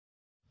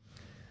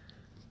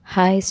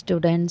Hi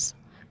students,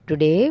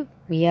 today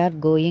we are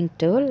going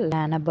to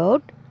learn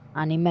about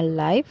animal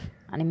life.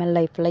 Animal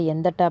lifeல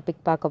எந்த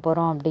topic பார்க்க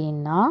போறோம்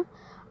அப்படினா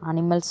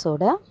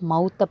அனிமல்ஸோட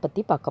மவுத்தை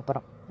பத்தி பார்க்க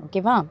போறோம்.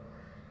 ஓகேவா?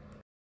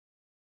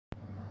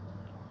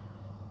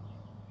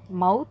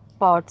 மவுத்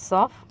பார்ட்ஸ்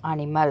ஆஃப்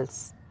அனிமல்ஸ்.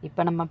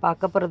 இப்போ நம்ம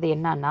பார்க்க போறது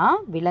என்னன்னா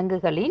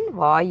விலங்குகளின்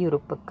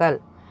வாயுறுப்புகள்.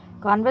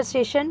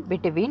 Conversation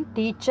between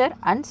teacher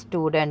and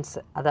students,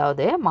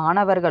 அதாவது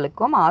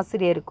மாணவர்களுக்கும்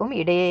ஆசிரியருக்கும்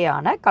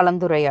இடையேயான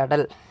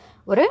கலந்துரையாடல்.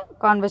 ஒரு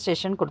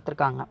கான்வர்சேஷன்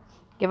கொடுத்துருக்காங்க.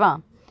 ஓகேவா?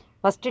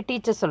 ஃபஸ்ட்டு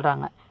டீச்சர்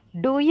சொல்கிறாங்க,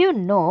 two you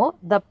know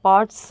the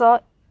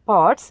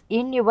parts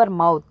in your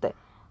mouth?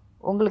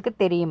 உங்களுக்கு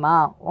தெரியுமா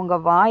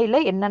உங்கள் வாயில்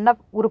என்னென்ன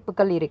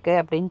உறுப்புகள் இருக்குது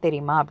அப்படின்னு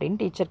தெரியுமா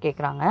அப்படின்னு டீச்சர்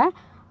கேட்குறாங்க.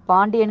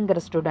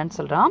 பாண்டியன்கிற ஸ்டூடெண்ட்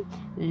சொல்கிறான்,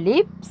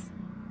 லிப்ஸ்,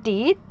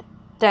 டீத்,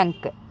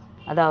 டங்க்,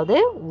 அதாவது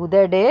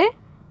உதடு,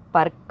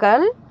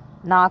 பற்கள்,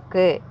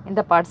 நாக்கு,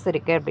 இந்த பார்ட்ஸ்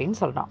இருக்குது அப்படின்னு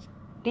சொல்கிறான்.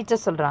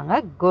 டீச்சர்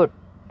சொல்கிறாங்க, good.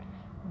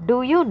 Two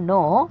you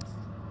know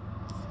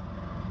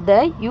the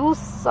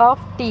use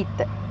of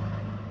teeth?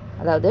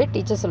 அதாவது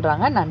டீச்சர்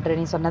சொல்கிறாங்க, நன்றி,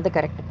 நீ சொன்னது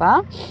கரெக்டுப்பா.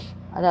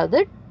 அதாவது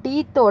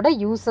டீத்தோட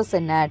யூஸஸ்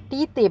என்ன,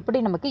 டீத் எப்படி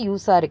நமக்கு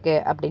யூஸாக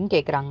இருக்குது அப்படின்னு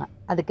கேட்குறாங்க.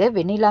 அதுக்கு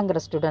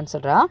வெண்ணிலாங்கிற ஸ்டூடெண்ட்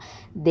சொல்கிறான்,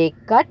 தே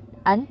கட்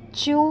அண்ட்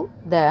சூ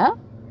த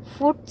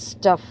ஃபுட்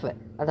ஸ்டஃப்.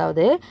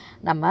 அதாவது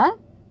நம்ம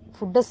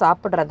ஃபுட்டை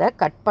சாப்பிட்றத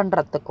கட்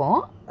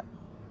பண்ணுறதுக்கும்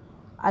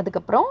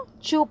அதுக்கப்புறம்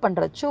சூ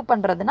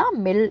பண்ணுறதுனா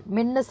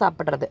மென்று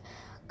சாப்பிட்றது,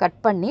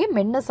 கட் பண்ணி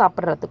மென்று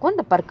சாப்பிட்றதுக்கும்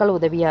இந்த பற்கள்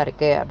உதவியாக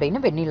இருக்குது அப்படின்னு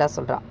வெண்ணிலா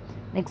சொல்கிறான்.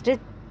 நெக்ஸ்ட்டு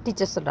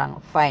டீச்சர் சொல்கிறாங்க,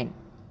 ஃபைன்,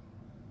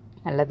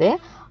 நல்லது.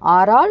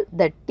 Are all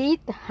the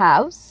teeth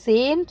have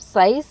same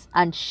size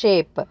and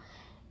shape?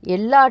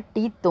 எல்லா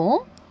டீத்தும்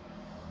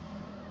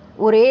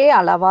ஒரே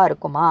அளவாக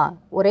இருக்குமா,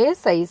 ஒரே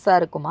சைஸாக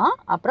இருக்குமா,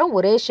 அப்புறம்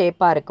ஒரே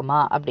ஷேப்பாக இருக்குமா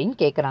அப்படின்னு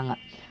கேட்குறாங்க.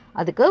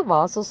 அதுக்கு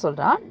வாசு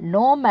சொல்கிறான்,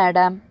 நோ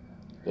மேடம்.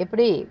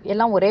 எப்படி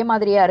எல்லாம் ஒரே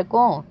மாதிரியாக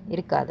இருக்கும்?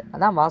 இருக்காது.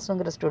 அதான்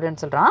வாசுங்கிற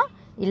ஸ்டூடெண்ட் சொல்கிறான்,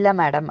 இல்லை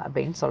மேடம்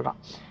அப்படின்னு சொல்கிறான்.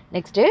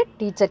 நெக்ஸ்ட்டு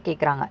டீச்சர்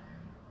கேட்குறாங்க.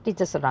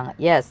 டீச்சர் சொல்கிறாங்க,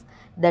 S,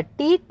 the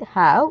teeth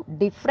have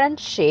different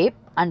shape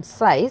and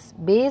size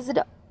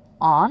based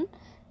on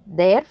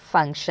their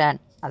function.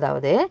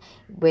 அதாவது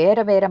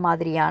வேறு வேறு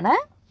மாதிரியான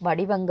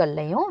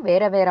வடிவங்கள்லையும்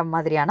வேறு வேறு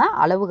மாதிரியான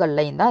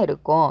அளவுகள்லையும் தான்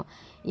இருக்கும்.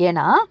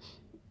 ஏன்னா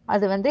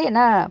அது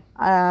என்ன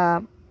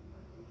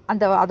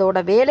அதோட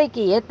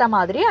வேலைக்கு ஏற்ற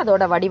மாதிரி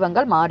அதோட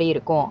வடிவங்கள் மாறி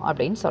இருக்கும்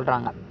அப்படின்னு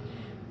சொல்கிறாங்க.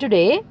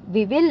 Today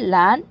we will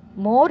learn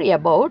more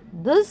about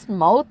this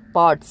mouth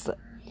parts.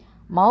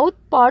 Mouth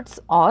parts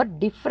are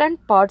different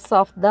parts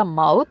of the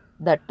mouth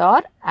that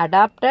are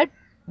adapted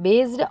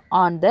based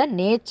on the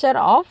nature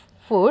of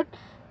food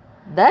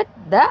that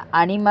the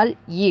animal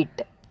eat.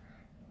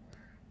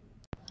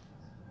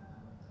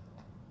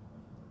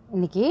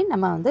 இன்றைக்கி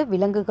நம்ம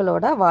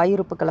விலங்குகளோட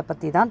வாயுறுப்புகளை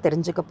பற்றி தான்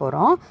தெரிஞ்சுக்க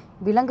போகிறோம்.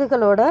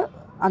 விலங்குகளோட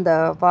அந்த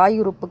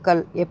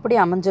வாயுறுப்புகள் எப்படி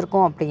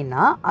அமைஞ்சிருக்கும்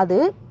அப்படின்னா, அது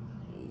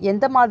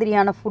எந்த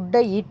மாதிரியான ஃபுட்டை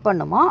ஈட்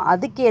பண்ணுமோ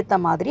அதுக்கேற்ற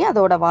மாதிரி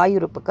அதோட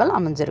வாயுறுப்புகள்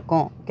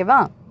அமைஞ்சிருக்கும். ஓகேவா?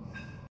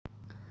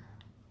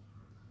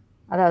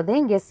 அதாவது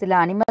இங்கே சில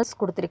அனிமல்ஸ்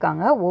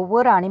கொடுத்துருக்காங்க.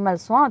 ஒவ்வொரு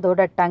அனிமல்ஸும்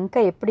அதோட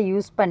டங்கை எப்படி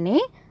யூஸ் பண்ணி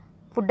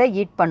ஃபுட்டை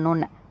ஈட்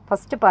பண்ணுன்னு.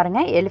 ஃபஸ்ட்டு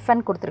பாருங்கள்,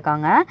 எலிஃபண்ட்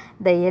கொடுத்துருக்காங்க.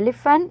 த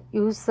elephant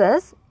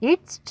uses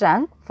it's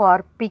tongue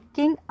for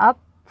picking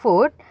up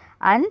food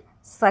and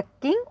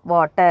sucking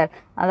water.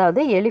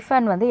 அதாவது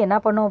எலிஃபண்ட் என்ன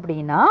பண்ணும்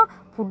அப்படின்னா,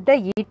 ஃபுட்டை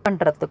ஈட்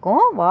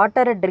பண்ணுறதுக்கும்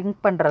வாட்டரை ட்ரிங்க்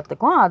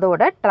பண்ணுறதுக்கும்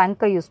அதோட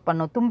ட்ரங்கை யூஸ்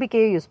பண்ணும்,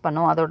 தும்பிக்கையை யூஸ்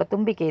பண்ணும். அதோட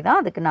தும்பிக்கை தான்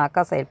அதுக்கு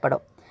நாக்காக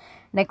செயல்படும்.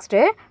 Next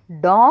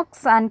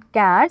dogs and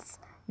Gates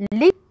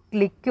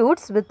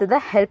liquids with the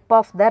help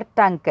of Dhar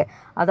tongue.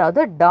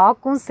 அதாவது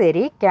டாக்கும்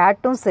சரி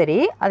கேட்டும் சரி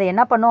அது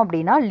என்ன பண்ணும்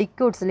அப்படின்னா,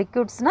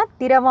 லிக்யூட்ஸ்னால்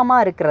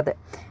திரவமாக இருக்கிறது.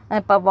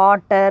 இப்போ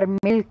வாட்டர்,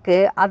 மில்க்கு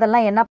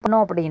அதெல்லாம் என்ன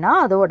பண்ணும் அப்படின்னா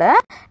அதோட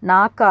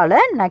நாக்கால்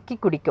நக்கி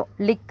குடிக்கும்.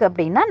 லிக்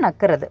அப்படின்னா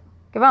நக்கிறது.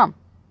 ஓகேவா?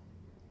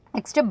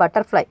 Next,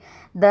 butterfly.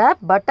 The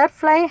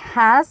butterfly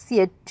has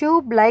a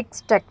tube-like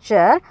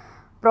structure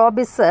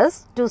proboscis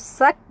to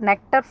suck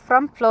nectar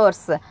from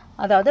flowers.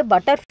 அதாவது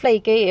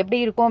பட்டர்ஃப்ளைக்கு எப்படி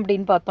இருக்கும்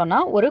அப்படின்னு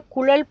பார்த்தோன்னா, ஒரு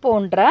குழல்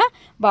போன்ற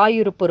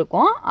வாயுறுப்பு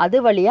இருக்கும். அது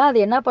வழியாக அது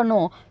என்ன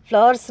பண்ணும்,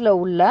 ஃப்ளவர்ஸில்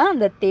உள்ள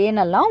அந்த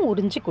தேனெல்லாம்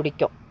உறிஞ்சி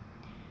குடிக்கும்.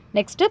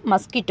 Next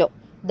mosquito.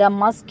 The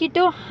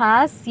mosquito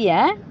has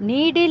a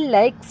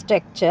needle-like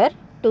structure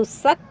to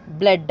suck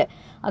blood.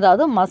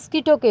 அதாவது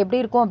மஸ்கிட்டோக்கு எப்படி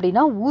இருக்கும்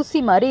அப்படின்னா ஊசி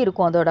மாதிரி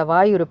இருக்கும் அதோட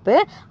வாயுறுப்பு.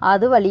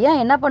 அது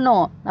வழியாக என்ன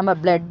பண்ணும், நம்ம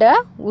பிளட்டை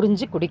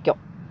உறிஞ்சி குடிக்கும்.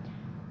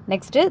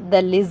 Next the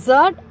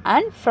lizard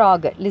and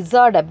frock.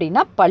 Lizard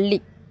அப்படின்னா பல்லி.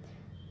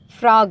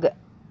 ஃப்ராக்,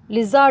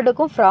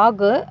 லிசார்டுக்கும்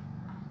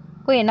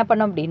ஃப்ராகுக்கும் என்ன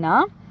பண்ணும் அப்படின்னா,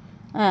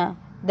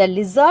 த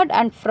lizard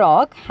and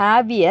frock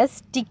have a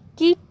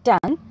sticky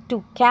tongue to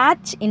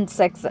catch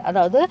insects.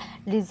 அதாவது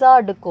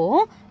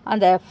லிசார்டுக்கும்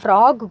அந்த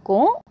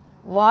ஃப்ராகுக்கும்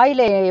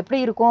வாயில் எப்படி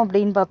இருக்கும்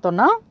அப்படின்னு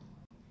பார்த்தோன்னா,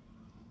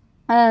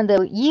 அந்த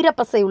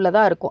ஈரப்பசை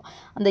உள்ளதாக இருக்கும்.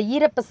 அந்த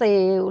ஈரப்பசை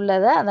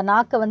உள்ளதை அந்த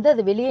நாக்கை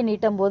அது வெளியே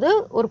நீட்டும் போது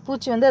ஒரு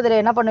பூச்சி அதில்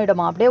என்ன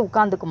பண்ணிவிடுமா, அப்படியே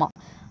உட்காந்துக்குமா.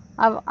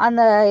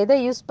 அந்த இதை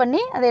யூஸ்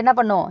பண்ணி அதை என்ன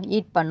பண்ணும்,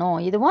 ஈட் பண்ணும்.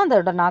 இதுவும்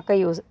அதோட நாக்கை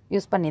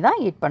யூஸ் பண்ணி தான்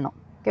ஈட் பண்ணும்.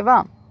 ஓகேவா?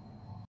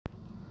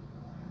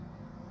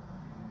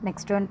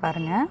 நெக்ஸ்ட் ஒன்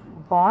பாருங்கள்,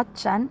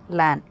 watch and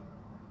learn.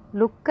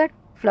 look at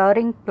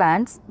flowering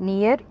plants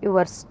near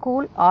your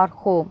school or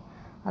home.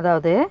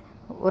 அதாவது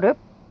ஒரு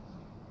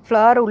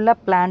ஃப்ளவர் உள்ள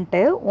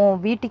பிளான்ட்டு உன்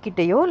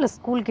வீட்டுக்கிட்டேயோ இல்லை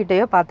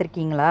ஸ்கூல்கிட்டேயோ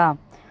பார்த்துருக்கீங்களா?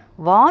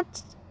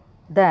 Watch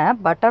the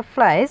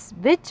butterflies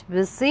which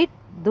visit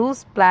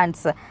Dhas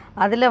plants.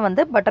 அதில்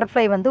வந்து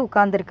பட்டர்ஃப்ளை வந்து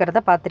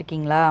உட்கார்ந்துருக்கிறத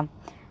பார்த்துருக்கீங்களா?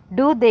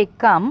 Two they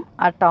come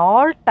at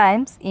all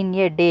times in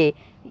எ டே.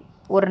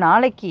 ஒரு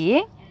நாளைக்கு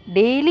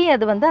டெய்லி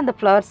அது வந்து அந்த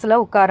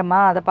ஃப்ளவர்ஸில்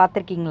உட்காருமா? அதை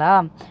பார்த்துருக்கீங்களா?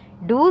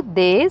 Two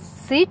they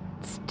chit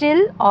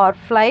still R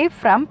fly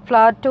from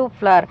flower to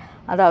flower.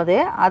 அதாவது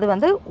அது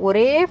வந்து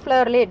ஒரே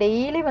ஃப்ளவர்லேயே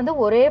டெய்லி வந்து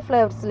ஒரே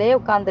ஃப்ளவர்ஸ்லேயே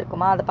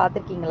உட்காந்துருக்குமா? அதை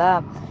பார்த்துருக்கீங்களா?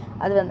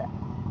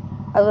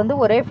 அது வந்து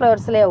ஒரே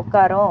ஃப்ளவர்ஸ்லேயே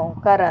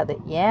உட்காராது.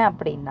 ஏன்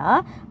அப்படின்னா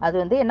அது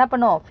வந்து என்ன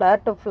பண்ணும்,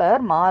 ஃப்ளவர் டு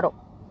ஃப்ளவர் மாறும்.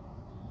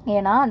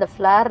 ஏன்னா அந்த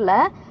ஃப்ளவரில்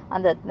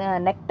அந்த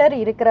நெக்டர்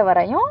இருக்கிற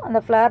வரையும்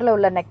அந்த ஃப்ளவரில்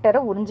உள்ள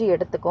நெக்டரை உறிஞ்சி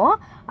எடுத்துக்கும்.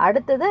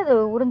 அடுத்தது அது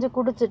உறிஞ்சி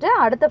குடிச்சிட்டு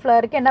அடுத்த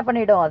ஃப்ளவருக்கு என்ன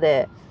பண்ணிடும், அது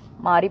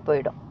மாறி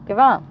போயிடும்.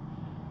 ஓகேவா?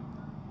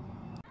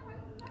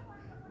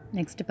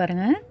 நெக்ஸ்ட்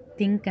பாருங்கள்,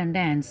 think and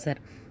answer.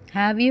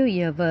 Have you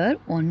ever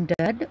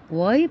wondered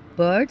Y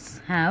birds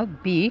have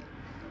peak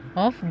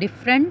of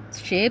different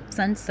shapes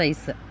and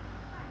size?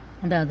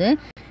 அதாவது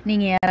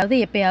நீங்கள் யாராவது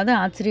எப்போயாவது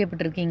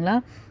ஆச்சரியப்பட்டிருக்கீங்களா?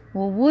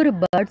 ஒவ்வொரு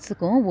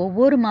பேர்ட்ஸுக்கும்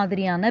ஒவ்வொரு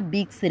மாதிரியான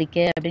பீக்ஸ்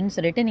இருக்கே அப்படின்னு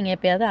சொல்லிட்டு நீங்கள்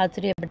எப்போயாவது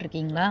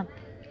ஆச்சரியப்பட்டிருக்கீங்களா?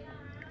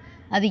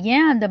 அது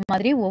ஏன் அந்த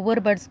மாதிரி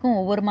ஒவ்வொரு பேர்ட்ஸுக்கும்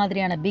ஒவ்வொரு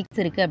மாதிரியான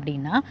பீக்ஸ் இருக்குது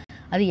அப்படின்னா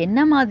அது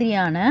என்ன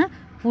மாதிரியான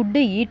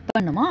ஃபுட்டு ஈட்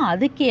பண்ணுமோ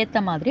அதுக்கு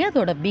ஏற்ற மாதிரி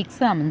அதோட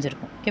பீக்ஸ்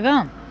அமைஞ்சிருக்கும். ஓகேவா?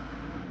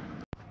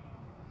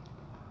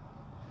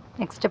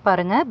 நெக்ஸ்ட்டு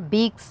பாருங்கள்,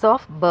 பீக்ஸ்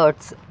ஆஃப்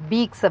பேர்ட்ஸ்.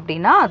 பீக்ஸ்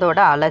அப்படின்னா அதோட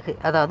அலகு,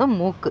 அதாவது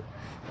மூக்கு.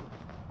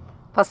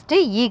 ஃபஸ்ட்டு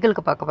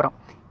ஈகிளுக்கு பார்க்க போகிறோம்.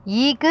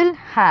 Eagle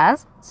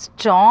has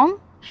strong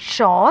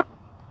sharp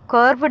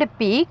curved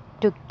peak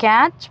to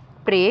catch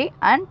pray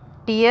and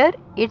dear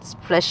it's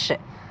flush.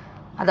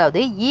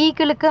 அதாவது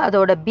ஈகிளுக்கு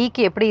அதோட பீக்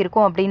எப்படி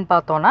இருக்கும் அப்படின்னு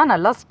பார்த்தோன்னா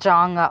நல்லா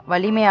ஸ்ட்ராங்காக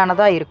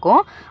வலிமையானதாக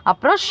இருக்கும்.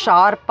 அப்புறம்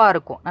ஷார்ப்பாக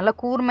இருக்கும், நல்லா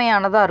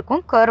கூர்மையானதாக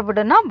இருக்கும்.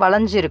 கர்வ்டுனா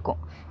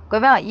வளைஞ்சிருக்கும்.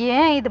 ஓகேவா?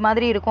 ஏன் இது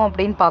மாதிரி இருக்கும்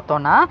அப்படின்னு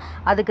பார்த்தோன்னா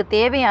அதுக்கு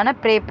தேவையான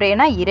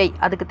ப்ரேனா இறை,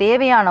 அதுக்கு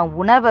தேவையான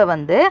உணவை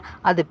வந்து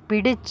அது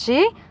பிடிச்சு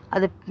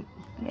அது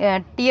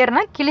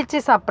டியர்னா கிழிச்சு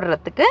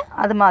சாப்பிட்றதுக்கு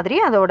அது மாதிரி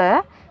அதோட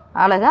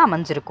அழகு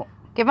அமைஞ்சிருக்கும்.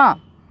 ஓகேவா?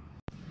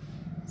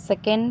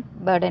 செகண்ட்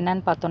பேர்டு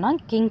என்னன்னு பார்த்தோன்னா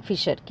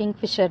கிங்ஃபிஷர்.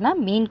 கிங்ஃபிஷர்னா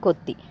மீன்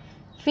கொத்தி.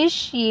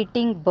 Fish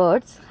eating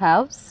birds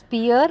have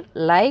sphere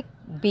like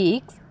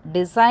peaks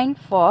design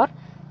for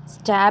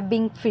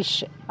stabbing fish.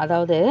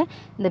 அதாவது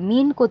இந்த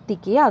மீன்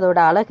கொத்திக்கு அதோட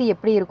அழகு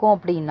எப்படி இருக்கும்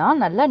அப்படின்னா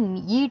நல்லா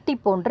ஈட்டி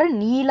போன்ற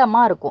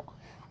நீளமாக இருக்கும்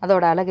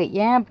அதோட அழகு.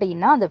 ஏன்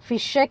அப்படின்னா அந்த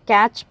ஃபிஷ்ஷை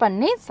கேட்ச்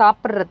பண்ணி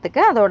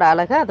சாப்பிட்றதுக்கு அதோட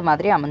அழகு அது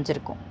மாதிரி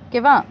அமைஞ்சிருக்கும்.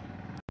 ஓகேவா?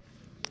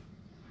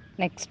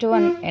 நெக்ஸ்ட்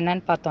ஒன்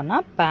என்னன்னு பார்த்தோன்னா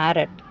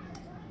farad.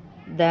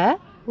 The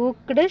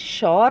ஹூக்டு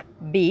sharp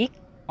peak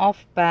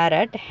of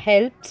farad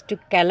helps to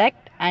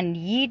collect and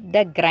eat the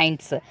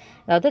grains.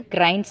 அதாவது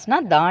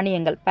கிரைன்ஸ்னால்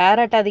தானியங்கள்.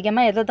 பேரட்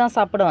அதிகமாக எதை தான்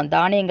சாப்பிடும்,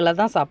 தானியங்களை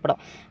தான்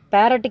சாப்பிடும்.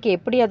 பேரட்டுக்கு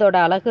எப்படி அதோட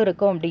அழகு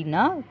இருக்கும்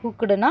அப்படின்னா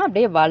ஹூக்குடுனா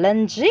அப்படியே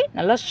வளைஞ்சி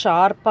நல்லா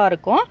ஷார்ப்பாக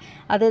இருக்கும்.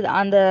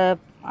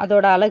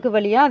 அதோட அழகு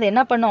வழியாக அது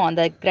என்ன பண்ணும்,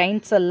 அந்த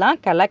கிரைன்ஸ் எல்லாம்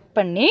கலெக்ட்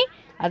பண்ணி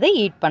அதை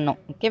ஈட் பண்ணும்.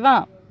 ஓகேவா?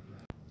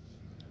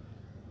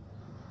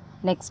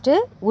 Next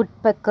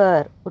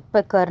woodpecker.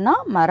 உட்பெக்கர்னா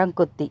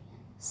மரங்கொத்தி.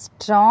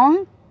 Strong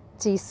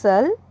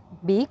chisel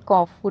beak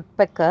of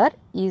woodpecker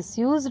is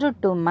used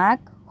to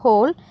make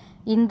hole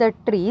in the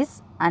trees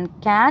and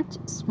catch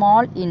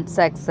small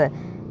insects.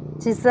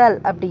 சிசல்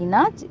அப்படின்னா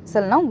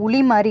சிசல்னா உளி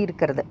மாதிரி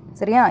இருக்கிறது.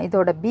 சரியா?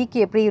 இதோட பீக்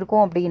எப்படி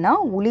இருக்கும் அப்படின்னா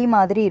உளி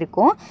மாதிரி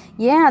இருக்கும்.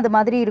 ஏன் அது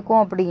மாதிரி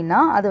இருக்கும் அப்படின்னா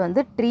அது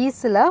வந்து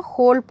ட்ரீஸில்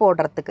ஹோல்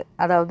போடுறதுக்கு,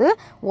 அதாவது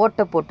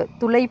ஓட்டை போட்டு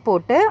துளை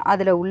போட்டு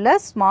அதில் உள்ள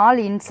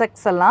ஸ்மால்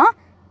இன்செக்ட்ஸ் எல்லாம்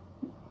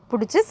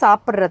பிடிச்சி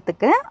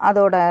சாப்பிட்றதுக்கு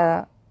அதோட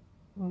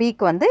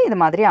பீக் வந்து இது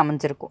மாதிரி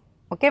அமைஞ்சிருக்கும்.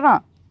 ஓகேவா?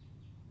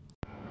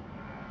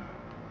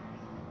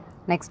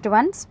 Next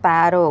one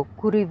Sparrow.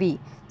 குருவி.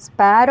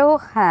 Sparrow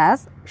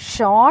has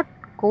short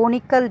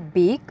conical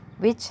beak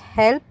which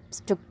helps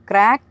to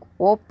crack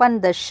open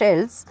the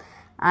shells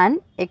and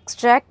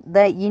extract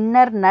the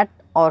inner nut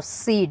or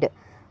seed.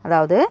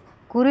 அதாவது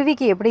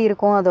குருவிக்கு எப்படி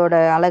இருக்கும் அதோட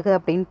அழகு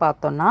அப்படின்னு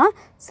பார்த்தோன்னா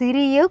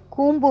சிறிய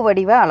கூம்பு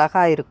வடிவ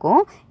அழகாக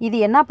இருக்கும். இது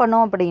என்ன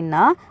பண்ணும்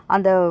அப்படின்னா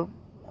அந்த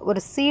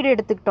ஒரு சீடு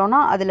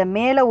எடுத்துக்கிட்டோன்னா அதில்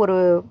மேலே ஒரு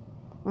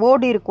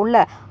ஓடு இருக்குல்ல,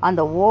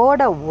 அந்த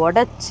ஓடை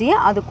உடச்சி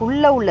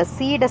அதுக்குள்ளே உள்ள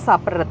சீடை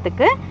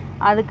சாப்பிட்றதுக்கு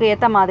அதுக்கு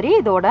ஏற்ற மாதிரி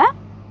இதோட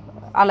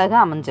அழகு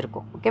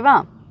அமைஞ்சிருக்கும். ஓகேவா?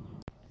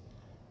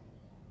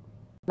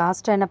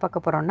 லாஸ்ட்டாக என்ன பார்க்க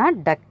போகிறோம்னா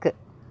டக்கு.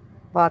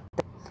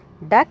 வாத்து.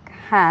 டக்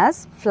has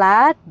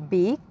flat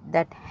peak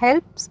that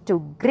helps to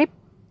grip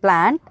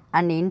plant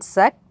and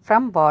insect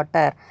from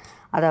water.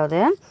 அதாவது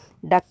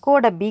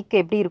டக்கோட பீக்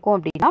எப்படி இருக்கும்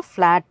அப்படின்னா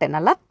ஃப்ளாட்டு,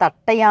 நல்லா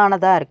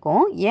தட்டையானதாக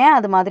இருக்கும். ஏன்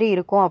அது மாதிரி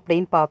இருக்கும்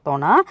அப்படின்னு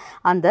பார்த்தோன்னா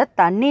அந்த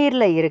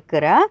தண்ணீரில்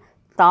இருக்கிற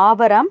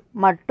தாவரம்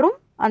மற்றும்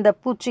அந்த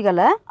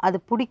பூச்சிகளை அது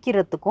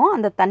பிடிக்கிறதுக்கும்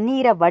அந்த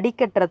தண்ணீரை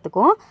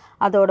வடிகட்டுறதுக்கும்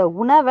அதோட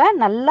உணவை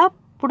நல்லா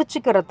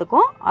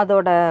பிடிச்சிக்கிறதுக்கும்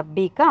அதோட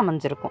பீக்கை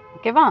அமைஞ்சிருக்கும்.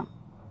 ஓகேவா?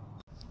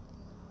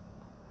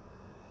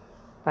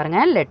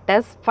 பாருங்கள், let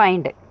us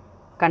find.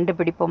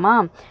 கண்டுபிடிப்போமா?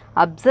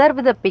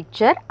 Observe the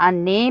picture and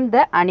name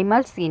the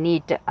animals in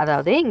it.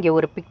 அதாவது இங்கே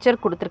ஒரு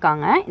பிக்சர்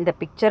கொடுத்துருக்காங்க. இந்த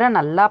பிக்சரை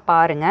நல்லா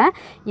பாருங்கள்.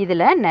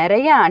 இதில்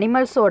நிறைய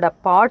அனிமல்ஸோட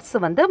பார்ட்ஸ்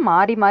வந்து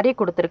மாறி மாறி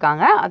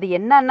கொடுத்துருக்காங்க. அது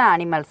என்னென்ன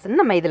அனிமல்ஸ்ன்னு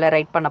நம்ம இதில்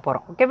ரைட் பண்ண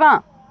போகிறோம். ஓகேவா?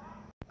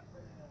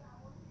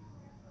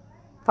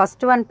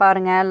 ஃபஸ்ட் ஒன்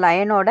பாருங்கள்,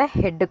 லயனோட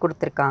ஹெட்டு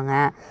கொடுத்துருக்காங்க.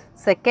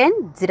 செகண்ட்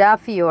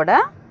ஜிராஃபியோட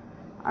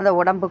அந்த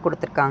உடம்பு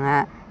கொடுத்துருக்காங்க.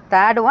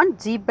 தேர்ட் ஒன்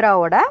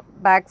ஜீப்ராவோட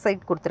பேக்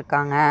சைட்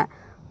கொடுத்துருக்காங்க.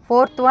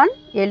 ஃபோர்த் ஒன்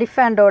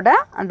எலிஃபெண்டோட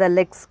அந்த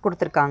லெக்ஸ்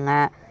கொடுத்துருக்காங்க.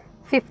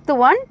 ஃபிஃப்த்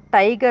ஒன்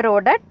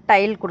டைகரோட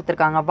டைல்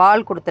கொடுத்துருக்காங்க,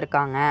 வால்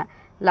கொடுத்துருக்காங்க.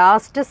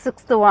 லாஸ்ட்டு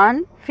சிக்ஸ்த் ஒன்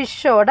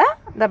ஃபிஷ்ஷோட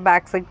இந்த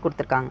பேக் சைட்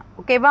கொடுத்துருக்காங்க.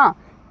 ஓகேவா?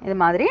 இது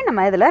மாதிரி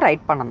நம்ம இதில்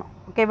ரைட் பண்ணணும்.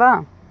 ஓகேவா?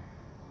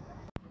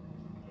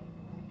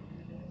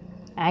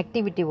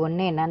 ஆக்டிவிட்டி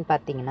 1 என்னன்னு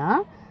பார்த்தீங்கன்னா,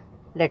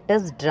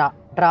 லெட்டஸ்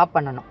ட்ரா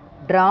பண்ணணும்.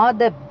 Draw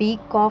the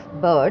peak of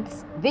birds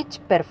which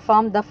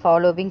perform the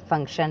following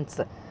functions.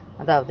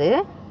 அதாவது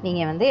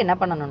நீங்கள் வந்து என்ன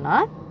பண்ணணும்னா,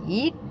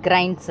 ஈட்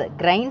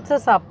கிரைன்ஸை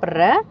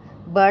சாப்பிட்ற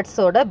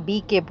பேர்ட்ஸோட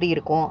பீக் எப்படி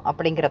இருக்கும்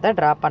அப்படிங்கிறத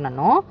ட்ரா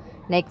பண்ணணும்.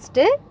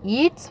 நெக்ஸ்ட்டு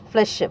ஈட்ஸ்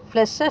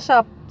ஃப்ளெஷ்ஷை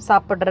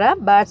சாப்பிட்ற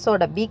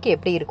பேர்ட்ஸோட பீக்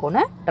எப்படி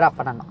இருக்கும்னு ட்ரா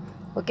பண்ணணும்.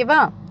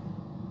 ஓகேவா?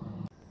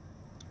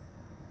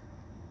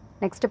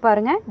 நெக்ஸ்ட்டு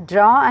பாருங்கள்,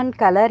 draw and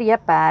colour a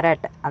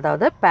farad.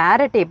 அதாவது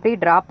பேரட் எப்படி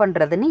ட்ரா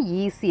பண்ணுறதுன்னு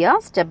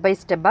ஈஸியாக ஸ்டெப் பை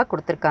ஸ்டெப்பாக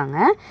கொடுத்துருக்காங்க.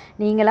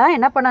 நீங்களாக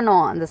என்ன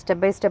பண்ணணும், அந்த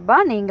ஸ்டெப் பை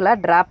ஸ்டெப்பாக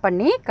நீங்களாக ட்ரா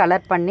பண்ணி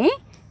கலர் பண்ணி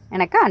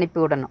எனக்கு அனுப்பி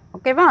விடணும்.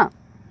 ஓகேவா?